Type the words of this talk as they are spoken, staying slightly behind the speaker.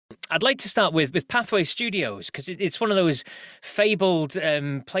I'd like to start with Pathway Studios because it's one of those fabled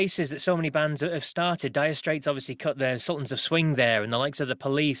places that so many bands have started. Dire Straits obviously cut their Sultans of Swing there, and the likes of the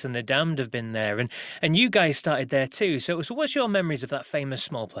Police and the Damned have been there, and you guys started there too. So what's your memories of that famous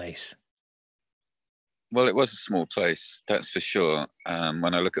small place? Well, it was a small place, that's for sure.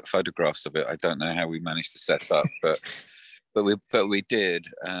 When I look at photographs of it, I don't know how we managed to set up, but we did.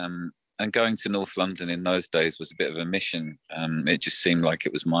 And going to North London in those days was a bit of a mission. It just seemed like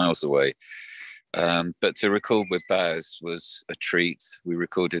it was miles away. But to record with Baz was a treat. We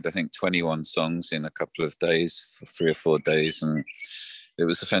recorded, I think, 21 songs in a couple of days, for 3 or 4 days, and it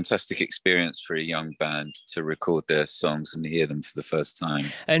was a fantastic experience for a young band to record their songs and hear them for the first time.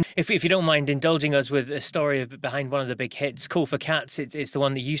 And if you don't mind indulging us with a story behind one of the big hits, "Cool for Cats," it's the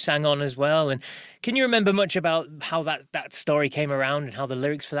one that you sang on as well. And can you remember much about how that story came around and how the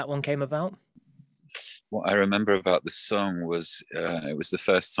lyrics for that one came about? What I remember about the song was it was the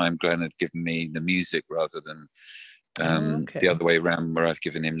first time Glenn had given me the music rather than the Okay. other way around, where I've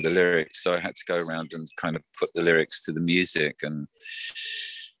given him the lyrics. So I had to go around and kind of put the lyrics to the music. And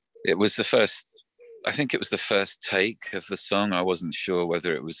it was the first, I think it was the first take of the song. I wasn't sure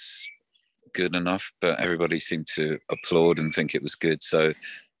whether it was good enough, but everybody seemed to applaud and think it was good. So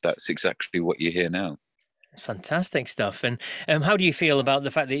that's exactly what you hear now. It's fantastic stuff. And how do you feel about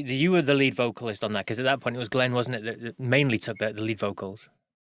the fact that you were the lead vocalist on that? Because at that point it was Glenn, wasn't it, that mainly took the lead vocals?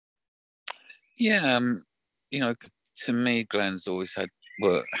 Yeah, you know, to me, Glenn's always had,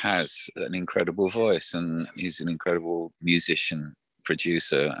 well, has an incredible voice, and he's an incredible musician,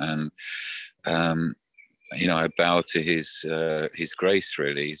 producer, and I bow to his grace,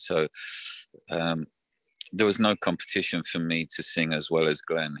 really. So there was no competition for me to sing as well as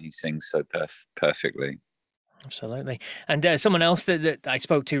Glenn. He sings so perfectly. Absolutely. And someone else that I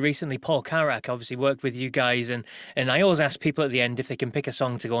spoke to recently, Paul Carrack, obviously worked with you guys. And I always ask people at the end if they can pick a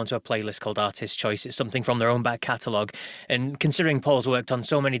song to go onto a playlist called Artist Choice. It's something from their own back catalogue. And considering Paul's worked on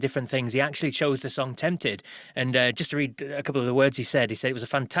so many different things, he actually chose the song Tempted. And just to read a couple of the words he said it was a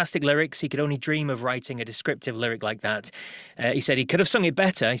fantastic lyrics. He could only dream of writing a descriptive lyric like that. He said he could have sung it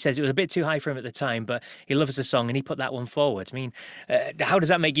better. He says it was a bit too high for him at the time, but he loves the song and he put that one forward. I mean, how does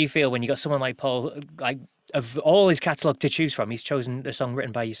that make you feel when you got someone like Paul, like, of all his catalogue to choose from, he's chosen a song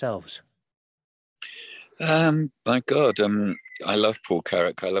written by yourselves? My God, I love Paul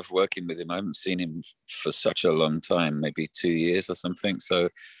Carrack. I love working with him. I haven't seen him for such a long time, maybe 2 years or something. So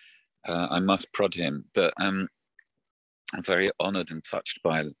I must prod him. But I'm very honoured and touched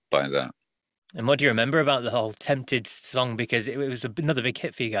by that. And what do you remember about the whole Tempted song? Because it was another big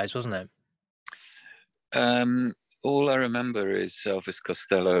hit for you guys, wasn't it? All I remember is Elvis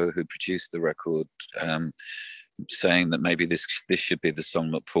Costello, who produced the record, saying that maybe this should be the song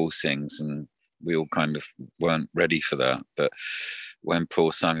that Paul sings, and we all kind of weren't ready for that. But when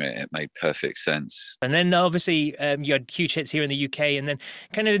Paul sang it, it made perfect sense. And then obviously you had huge hits here in the UK, and then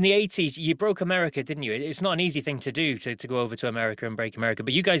kind of in the 80s, you broke America, didn't you? It's not an easy thing to do to go over to America and break America,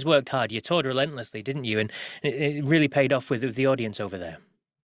 but you guys worked hard. You toured relentlessly, didn't you? And it really paid off with the audience over there.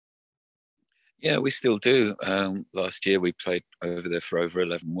 Yeah, we still do. Last year we played over there for over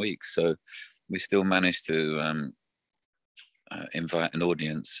 11 weeks, so we still managed to invite an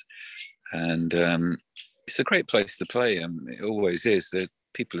audience, and it's a great place to play. It always is. That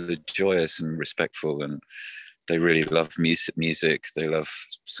people are joyous and respectful, and they really love music. They love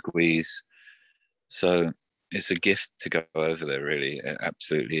Squeeze, so it's a gift to go over there. Really, it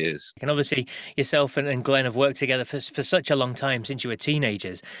absolutely is. And obviously, yourself and Glenn have worked together for such a long time, since you were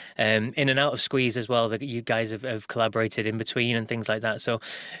teenagers, in and out of Squeeze as well. That you guys have collaborated in between and things like that. So,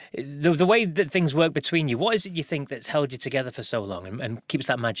 the way that things work between you, what is it you think that's held you together for so long and keeps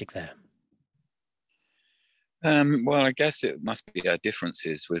that magic there? Well, I guess it must be our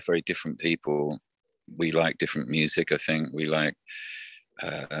differences. We're very different people. We like different music. I think we like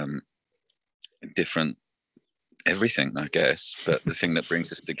different everything, I guess. But the thing that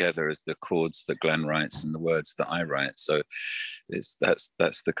brings us together is the chords that Glenn writes and the words that I write. So that's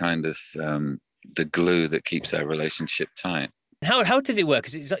the kind of the glue that keeps our relationship tight. How did it work?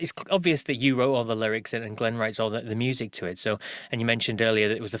 Because it's obvious that you wrote all the lyrics and Glenn writes all the music to it. So, and you mentioned earlier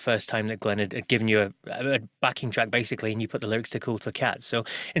that it was the first time that Glenn had given you a backing track, basically, and you put the lyrics to "Cool for Cats." So,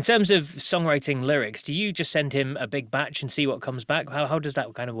 in terms of songwriting lyrics, do you just send him a big batch and see what comes back? How does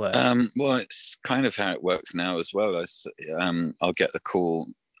that kind of work? Well, it's kind of how it works now as well. As I'll get the call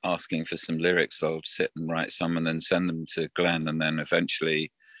asking for some lyrics. I'll sit and write some and then send them to Glenn, and then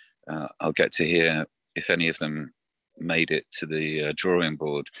eventually I'll get to hear if any of them made it to the drawing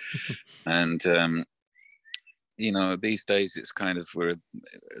board. And these days it's kind of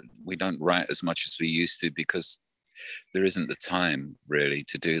we don't write as much as we used to, because there isn't the time really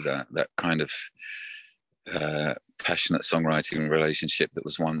to do that. That kind of passionate songwriting relationship that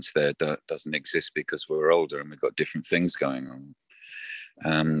was once there doesn't exist because we're older and we've got different things going on.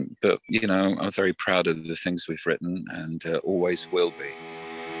 But I'm very proud of the things we've written and always will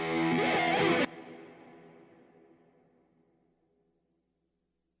be.